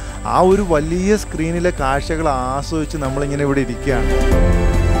മനസ്സിലാവുന്നത്. ആ ഒരു വലിയ സ്ക്രീനിലെ കാഴ്ചകൾ ആസ്വദിച്ച് നമ്മളിങ്ങനെ ഇവിടെ ഇരിക്കുകയാണ്.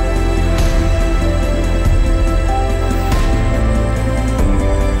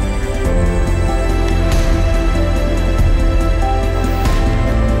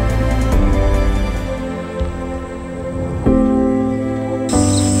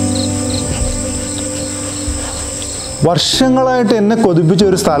 വർഷങ്ങളായിട്ട് എന്നെ കൊതിപ്പിച്ച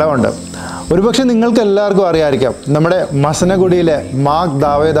ഒരു സ്ഥലമുണ്ട്. ഒരുപക്ഷെ നിങ്ങൾക്ക് എല്ലാവർക്കും അറിയാമായിരിക്കാം, നമ്മുടെ മസനഗുഡിയിലെ മാക്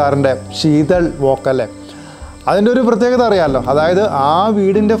ദാവേദാറിൻ്റെ ശീതൾ വോക്കല്ലേ. അതിൻ്റെ ഒരു പ്രത്യേകത അറിയാമല്ലോ. അതായത് ആ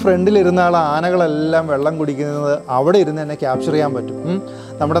വീടിൻ്റെ ഫ്രണ്ടിലിരുന്ന ആനകളെല്ലാം വെള്ളം കുടിക്കുന്നത് അവിടെ ഇരുന്ന് എന്നെ ക്യാപ്ചർ ചെയ്യാൻ പറ്റും.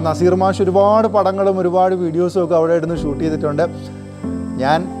 നമ്മുടെ നസീർ മാഷ് ഒരുപാട് പടങ്ങളും ഒരുപാട് വീഡിയോസും ഒക്കെ അവിടെ ഇരുന്ന് ഷൂട്ട് ചെയ്തിട്ടുണ്ട്.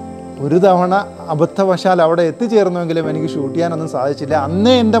 ഞാൻ ഒരു തവണ അബദ്ധവശാൽ അവിടെ എത്തിച്ചേർന്നുവെങ്കിലും എനിക്ക് ഷൂട്ട് ചെയ്യാനൊന്നും സാധിച്ചില്ല.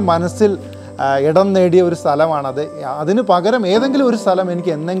 അന്നേ എൻ്റെ മനസ്സിൽ ഇടം നേടിയ ഒരു സ്ഥലമാണത്. അതിന് പകരം ഏതെങ്കിലും ഒരു സ്ഥലം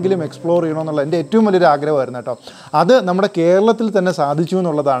എനിക്ക് എന്തെങ്കിലും എക്സ്പ്ലോർ ചെയ്യണമെന്നുള്ള എൻ്റെ ഏറ്റവും വലിയൊരു ആഗ്രഹമായിരുന്നു കേട്ടോ. അത് നമ്മുടെ കേരളത്തിൽ തന്നെ സാധിച്ചു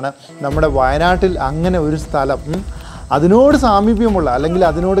എന്നുള്ളതാണ്. നമ്മുടെ വയനാട്ടിൽ അങ്ങനെ ഒരു സ്ഥലം, അതിനോട് സാമീപ്യമുള്ള അല്ലെങ്കിൽ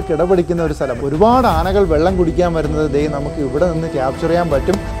അതിനോട് കിടപിടിക്കുന്ന ഒരു സ്ഥലം. ഒരുപാട് ആനകൾ വെള്ളം കുടിക്കാൻ വരുന്നത് നമുക്ക് ഇവിടെ നിന്ന് ക്യാപ്ചർ ചെയ്യാൻ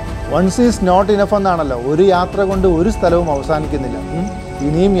പറ്റും. വൺസ് ഈസ് നോട്ട് ഇനഫ് എന്നാണല്ലോ. ഒരു യാത്ര കൊണ്ട് ഒരു സ്ഥലവും അവസാനിക്കുന്നില്ല.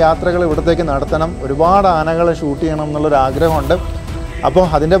 ഇനിയും യാത്രകൾ ഇവിടത്തേക്ക് നടത്തണം, ഒരുപാട് ആനകളെ ഷൂട്ട് ചെയ്യണം എന്നുള്ളൊരു ആഗ്രഹമുണ്ട്. അപ്പോൾ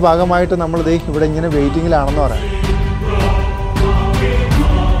അതിൻ്റെ ഭാഗമായിട്ട് നമ്മൾ ഇവിടെ ഇങ്ങനെ വെയിറ്റിങ്ങിലാണെന്ന് പറയാം.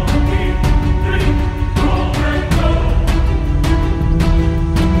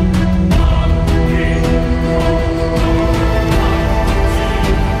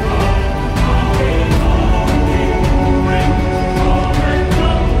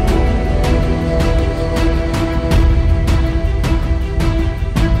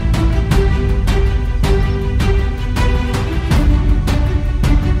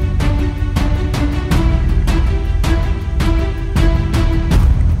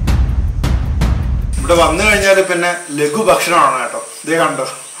 ഇവിടെ വന്നു കഴിഞ്ഞാൽ പിന്നെ ലഘു ഭക്ഷണമാണ് കേട്ടോ. ഇതേ കണ്ടോ,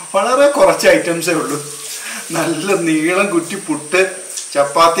 വളരെ കുറച്ച് ഐറ്റംസേ ഉള്ളൂ. നല്ല നീളം കുറ്റി പുട്ട്,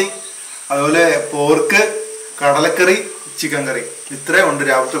 ചപ്പാത്തി, അതുപോലെ പോർക്ക്, കടലക്കറി, ചിക്കൻ കറി, ഇത്രയും ഉണ്ട്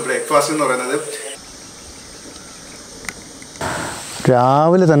രാവിലത്തെ ബ്രേക്ക്ഫാസ്റ്റ് എന്ന് പറയുന്നത്.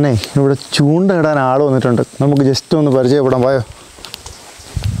 രാവിലെ തന്നെ ഇവിടെ ചൂണ്ടയിടാൻ ആൾ വന്നിട്ടുണ്ട്. നമുക്ക് ജസ്റ്റ് ഒന്ന് പരിചയപ്പെടാം. പോയോ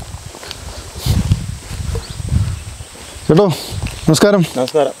ചേട്ടോ, നമസ്കാരം.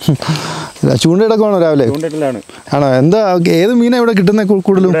 നമസ്കാരം. ചൂണ്ടയിടക്കമാണോ രാവിലെ? ആണോ? എന്താ ഏത് മീനാണ് ഇവിടെ കിട്ടുന്നത്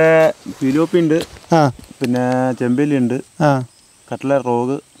കൂടുതലും? ഫിലോപ്പി ഉണ്ട്, പിന്നെ ചെമ്പല്ലി ഉണ്ട്, കട്ട്ല,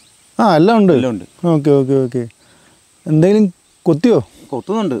 റോഗ്, എല്ലാം ഉണ്ട്. Okay okay okay. എന്തെങ്കിലും കൊത്തിയോ?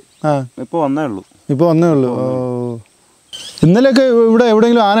 കൊത്തുന്നുണ്ട്. ഇപ്പോൾ വന്നേ ഉള്ളൂ. ഓ, ഇന്നലെയൊക്കെ ഇവിടെ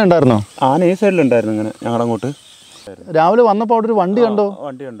എവിടെയെങ്കിലും ആന ഉണ്ടായിരുന്നോ? ആന ഈ സൈഡിലുണ്ടായിരുന്നു. ഇങ്ങനെ ഞങ്ങളുടെ അങ്ങോട്ട് രാവിലെ വന്നപ്പോൾ അവിടെ ഒരു വണ്ടി കണ്ടോ?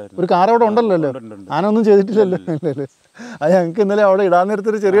 വണ്ടി ഉണ്ടായിരുന്നു. ഒരു കാർ അവിടെ ഉണ്ടല്ലോ. ആന ഒന്നും ചെയ്തിട്ടില്ലല്ലോ. അത് ഞങ്ങൾക്ക് ഇന്നലെ അവിടെ ഇടാൻ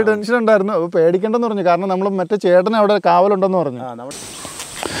നേരത്തൊരു ചെറിയ ടെൻഷൻ ഉണ്ടായിരുന്നു. അപ്പോൾ പേടിക്കേണ്ടെന്ന് പറഞ്ഞു. കാരണം നമ്മൾ മറ്റേ ചേട്ടനെ അവിടെ കാവലുണ്ടെന്ന് പറഞ്ഞു.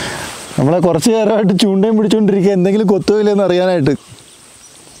 നമ്മളെ കുറച്ച് നേരമായിട്ട് ചൂണ്ടയും പിടിച്ചുകൊണ്ടിരിക്കുക, എന്തെങ്കിലും കൊത്തുകയില്ലെന്ന് അറിയാനായിട്ട്.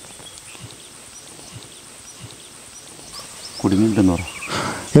 കുടുങ്ങിണ്ടെന്ന് പറഞ്ഞു.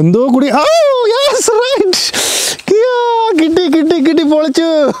 എന്തോ കുടി. കിട്ടി പൊളിച്ചു.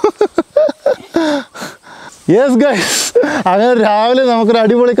 യെസ് ഗൈസ്, അങ്ങനെ രാവിലെ നമുക്കൊരു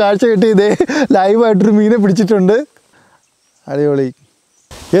അടിപൊളി കാഴ്ച കിട്ടി. ഇതേ ലൈവായിട്ടൊരു മീനെ പിടിച്ചിട്ടുണ്ട്. അടിപൊളി.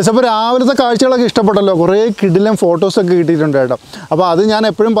 യെസ്, അപ്പോൾ രാവിലത്തെ കാഴ്ചകളൊക്കെ ഇഷ്ടപ്പെട്ടല്ലോ. കുറേ കിടിലം ഫോട്ടോസൊക്കെ കിട്ടിയിട്ടുണ്ട് കേട്ടോ. അപ്പോൾ അത് ഞാൻ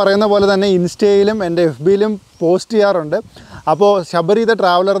എപ്പോഴും പറയുന്ന പോലെ തന്നെ ഇൻസ്റ്റയിലും എൻ്റെ FBയിലും പോസ്റ്റ് ചെയ്യാറുണ്ട്. അപ്പോൾ ശബരി ദ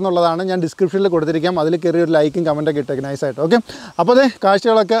ട്രാവലർ എന്നുള്ളതാണ്, ഞാൻ ഡിസ്ക്രിപ്ഷനിൽ കൊടുത്തിരിക്കാം. അതിൽ കയറി ഒരു ലൈക്കും കമൻറ്റൊക്കെ ഇട്ടേക്ക് നൈസായിട്ട്. ഓക്കെ, അപ്പോൾ അതേ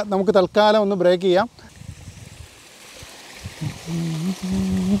കാഴ്ചകളൊക്കെ നമുക്ക് തൽക്കാലം ഒന്ന് ബ്രേക്ക് ചെയ്യാം.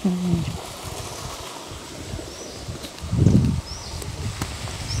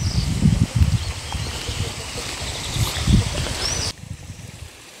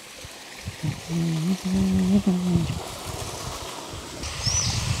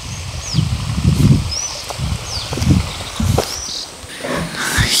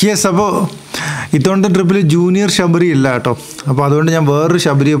 യെസ്, അപ്പോൾ ഇത്തവണത്തെ ട്രിപ്പിൽ ജൂനിയർ ശബരി ഇല്ല കേട്ടോ. അപ്പോൾ അതുകൊണ്ട് ഞാൻ വേറൊരു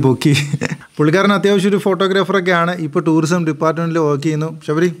ശബരിയെ പൊക്കി. പുള്ളിക്കാരൻ അത്യാവശ്യം ഒരു ഫോട്ടോഗ്രാഫറൊക്കെയാണ്, ഇപ്പോൾ ടൂറിസം ഡിപ്പാർട്ട്മെൻറ്റിൽ വർക്ക് ചെയ്യുന്നു.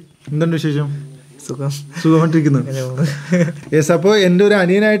 ശബരി, എന്തുണ്ട് വിശേഷം? സുഖമായിട്ടിരിക്കുന്നു. യെസ്, അപ്പോൾ എൻ്റെ ഒരു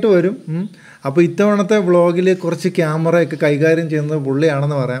അനിയനായിട്ട് വരും. അപ്പോൾ ഇത്തവണത്തെ വ്ളോഗിൽ കുറച്ച് ക്യാമറയൊക്കെ കൈകാര്യം ചെയ്യുന്നത്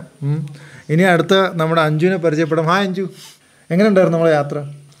പുള്ളിയാണെന്ന് പറയാം. ഇനി അടുത്ത നമ്മുടെ അഞ്ജുവിനെ പരിചയപ്പെടാം. ഹായ് അഞ്ജു, എങ്ങനെ ഉണ്ടായിരുന്നു നമ്മളെ യാത്ര?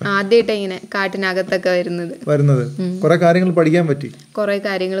 ആദ്യമായിട്ട് ഇങ്ങനെ കാട്ടിനകത്തൊക്കെ വരുന്നത് കുറെ കാര്യങ്ങൾ പഠിക്കാൻ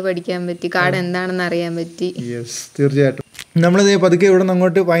പറ്റി, കാട് എന്താണെന്ന് അറിയാൻ പറ്റി. യെസ്, തീർച്ചയായിട്ടും. നമ്മളിതേ പതുക്കെ ഇവിടെ നിന്ന്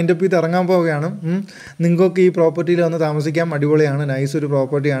അങ്ങോട്ട് വൈൻഡ് അപ്പ് ചെയ്ത് ഇറങ്ങാൻ പോവുകയാണ്. നിങ്ങൾക്കൊക്കെ ഈ പ്രോപ്പർട്ടിയിൽ വന്ന് താമസിക്കാം, അടിപൊളിയാണ്, നൈസ് ഒരു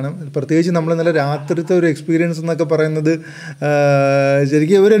പ്രോപ്പർട്ടിയാണ്. പ്രത്യേകിച്ച് നമ്മൾ ഇന്നലെ രാത്രിത്തെ ഒരു എക്സ്പീരിയൻസ് എന്നൊക്കെ പറയുന്നത്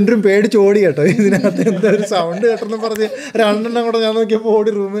ശരിക്കും ഇവരെണ്ടും പേടിച്ച് ഓടി കേട്ടോ. ഇതിനകത്ത് എന്താ ഒരു സൗണ്ട് കേട്ടെന്ന് പറഞ്ഞ് രണ്ടെണ്ണം കൂടെ ഞാൻ നോക്കിയപ്പോൾ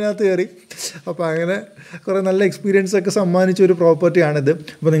ഓടി റൂമിനകത്ത് കയറി. അപ്പോൾ അങ്ങനെ കുറേ നല്ല എക്സ്പീരിയൻസ് ഒക്കെ സമ്മാനിച്ച ഒരു പ്രോപ്പർട്ടിയാണിത്.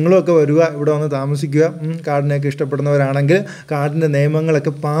 അപ്പോൾ നിങ്ങളുമൊക്കെ വരിക, ഇവിടെ വന്ന് താമസിക്കുക. കാടിനെയൊക്കെ ഇഷ്ടപ്പെടുന്നവരാണെങ്കിൽ കാടിൻ്റെ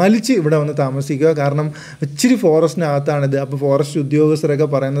നിയമങ്ങളൊക്കെ പാലിച്ച് ഇവിടെ വന്ന് താമസിക്കുക. കാരണം ഇച്ചിരി ഫോറസ്റ്റിനകത്താണിത്. അപ്പോൾ ഫോറസ്റ്റ് ഉദ്യോഗസ്ഥരൊക്കെ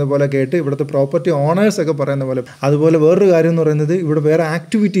പറയുന്നത് പോലെ കേട്ട് ഇവിടുത്തെ പ്രോപ്പർട്ടി ഓണേഴ്സൊക്കെ പറയുന്ന പോലെ. അതുപോലെ വേറൊരു കാര്യം എന്ന് പറയുന്നത് ഇവിടെ വേറെ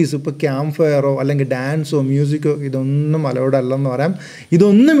ആക്ടിവിറ്റീസ്, ഇപ്പോൾ ക്യാമ്പ് ഫയറോ അല്ലെങ്കിൽ ഡാൻസോ മ്യൂസിക്കോ ഇതൊന്നും അലൗഡ് അല്ലെന്ന് പറയാം.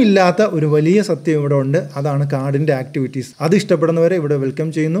 ഇതൊന്നുമില്ലാത്ത ഒരു വലിയ സത്യം ഇവിടെ ഉണ്ട്, അതാണ് കാടിൻ്റെ ആക്ടിവിറ്റീസ്. അത് ഇഷ്ടപ്പെടുന്നവരെ ഇവിടെ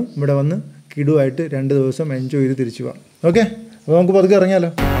വെൽക്കം ചെയ്യുന്നു. ഇവിടെ വന്ന് കിടുവായിട്ട് 2 ദിവസം എൻജോയ് ചെയ്ത് തിരിച്ചു പോകാം. ഓക്കെ, അപ്പോൾ നമുക്ക് പതുക്കെ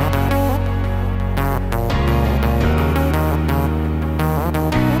ഇറങ്ങിയാലോ.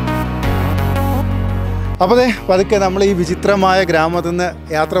 അപ്പോൾ അതെ പതുക്കെ നമ്മൾ ഈ വിചിത്രമായ ഗ്രാമത്തിൽ നിന്ന്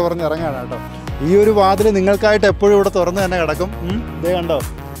യാത്ര പറഞ്ഞ് ഇറങ്ങാണ് കേട്ടോ. ഈ ഒരു വാതിൽ നിങ്ങൾക്കായിട്ട് എപ്പോഴും ഇവിടെ തുറന്ന് തന്നെ കിടക്കും. ഇതേ കണ്ടോ,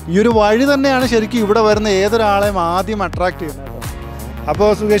 ഈ ഒരു വഴി തന്നെയാണ് ശരിക്കും ഇവിടെ വരുന്ന ഏതൊരാളെയും ആദ്യം അട്രാക്റ്റ് ചെയ്യുന്നത് കേട്ടോ.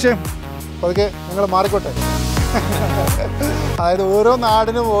 അപ്പോൾ സുകേഷ് പതുക്കെ നിങ്ങൾ മാറിക്കോട്ടെ. അതായത് ഓരോ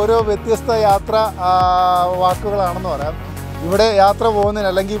നാടിനും ഓരോ വ്യത്യസ്ത യാത്ര വാക്കുകളാണെന്ന് പറയാം. ഇവിടെ യാത്ര പോകുന്നതിന്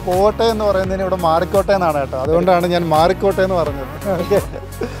അല്ലെങ്കിൽ പോകട്ടെ എന്ന് പറയുന്നതിന് ഇവിടെ മാറിക്കോട്ടെ എന്നാണ് കേട്ടോ. അതുകൊണ്ടാണ് ഞാൻ മാറിക്കോട്ടെ എന്ന് പറഞ്ഞത്. ഓക്കെ,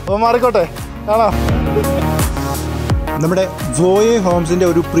 അപ്പോൾ മാറിക്കോട്ടെ കാണാം. നമ്മുടെ വോയെ ഹോംസിൻ്റെ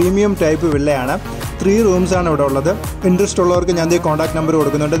ഒരു പ്രീമിയം ടൈപ്പ് വില്ലയാണ്. 3 റൂംസാണ് ഇവിടെ ഉള്ളത്. ഇൻട്രസ്റ്റ് ഉള്ളവർക്ക് ഞാൻ കോൺടാക്ട് നമ്പർ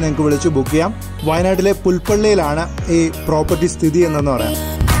കൊടുക്കുന്നുണ്ട്, നിങ്ങൾക്ക് വിളിച്ച് ബുക്ക് ചെയ്യാം. വയനാട്ടിലെ പുൽപ്പള്ളിയിലാണ് ഈ പ്രോപ്പർട്ടി സ്ഥിതി എന്നെന്ന് പറയാം.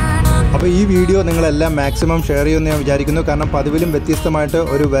 അപ്പോൾ ഈ വീഡിയോ നിങ്ങളെല്ലാം മാക്സിമം ഷെയർ ചെയ്യുമെന്ന് ഞാൻ വിചാരിക്കുന്നു. കാരണം പതിവിലും വ്യത്യസ്തമായിട്ട്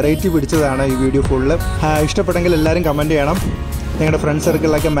ഒരു വെറൈറ്റി പിടിച്ചതാണ് ഈ വീഡിയോ ഫുള്ള്. ഇഷ്ടപ്പെട്ടെങ്കിൽ എല്ലാവരും കമൻറ്റ് ചെയ്യണം. നിങ്ങളുടെ ഫ്രണ്ട്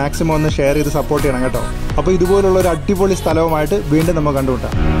സർക്കിളിലൊക്കെ മാക്സിമം ഒന്ന് ഷെയർ ചെയ്ത് സപ്പോർട്ട് ചെയ്യണം കേട്ടോ. അപ്പോൾ ഇതുപോലുള്ള ഒരു അടിപൊളി സ്ഥലവുമായിട്ട് വീണ്ടും നമുക്ക്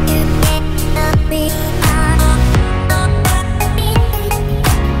കണ്ടുമുട്ടാം.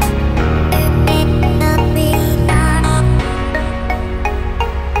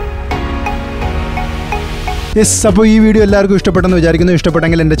 യെസ്, അപ്പോൾ ഈ വീഡിയോ എല്ലാവർക്കും ഇഷ്ടപ്പെട്ടെന്ന് വിചാരിക്കുന്നു.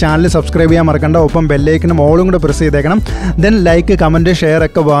 ഇഷ്ടപ്പെട്ടെങ്കിൽ എൻ്റെ ചാനൽ സബ്സ്ക്രൈബ് ചെയ്യാൻ മറക്കണ്ട. ഒപ്പം ബെല്ലൈക്കനും ഓളും കൂടെ പ്രസ് ചെയ്തേക്കണം. ദെൻ ലൈക്ക്, കമൻറ്റ്, ഷെയർ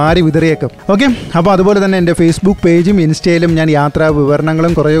ഒക്കെ വാരി വിതറിയേക്കും. ഓക്കെ, അപ്പോൾ അതുപോലെ തന്നെ എൻ്റെ ഫേസ്ബുക്ക് പേജും ഇൻസ്റ്റയിലും ഞാൻ യാത്രാ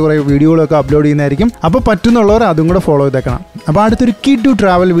വിവരണങ്ങളും കുറേ വീഡിയോകളൊക്കെ അപ്ലോഡ് ചെയ്യുന്നതായിരിക്കും. അപ്പോൾ പറ്റുന്നുള്ളവർ അതും കൂടെ ഫോളോ ചെയ്തേക്കണം. അപ്പോൾ അടുത്തൊരു കിഡ് ടു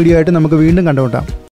ട്രാവൽ വീഡിയോ ആയിട്ട് നമുക്ക് വീണ്ടും കണ്ടുമുട്ടാം.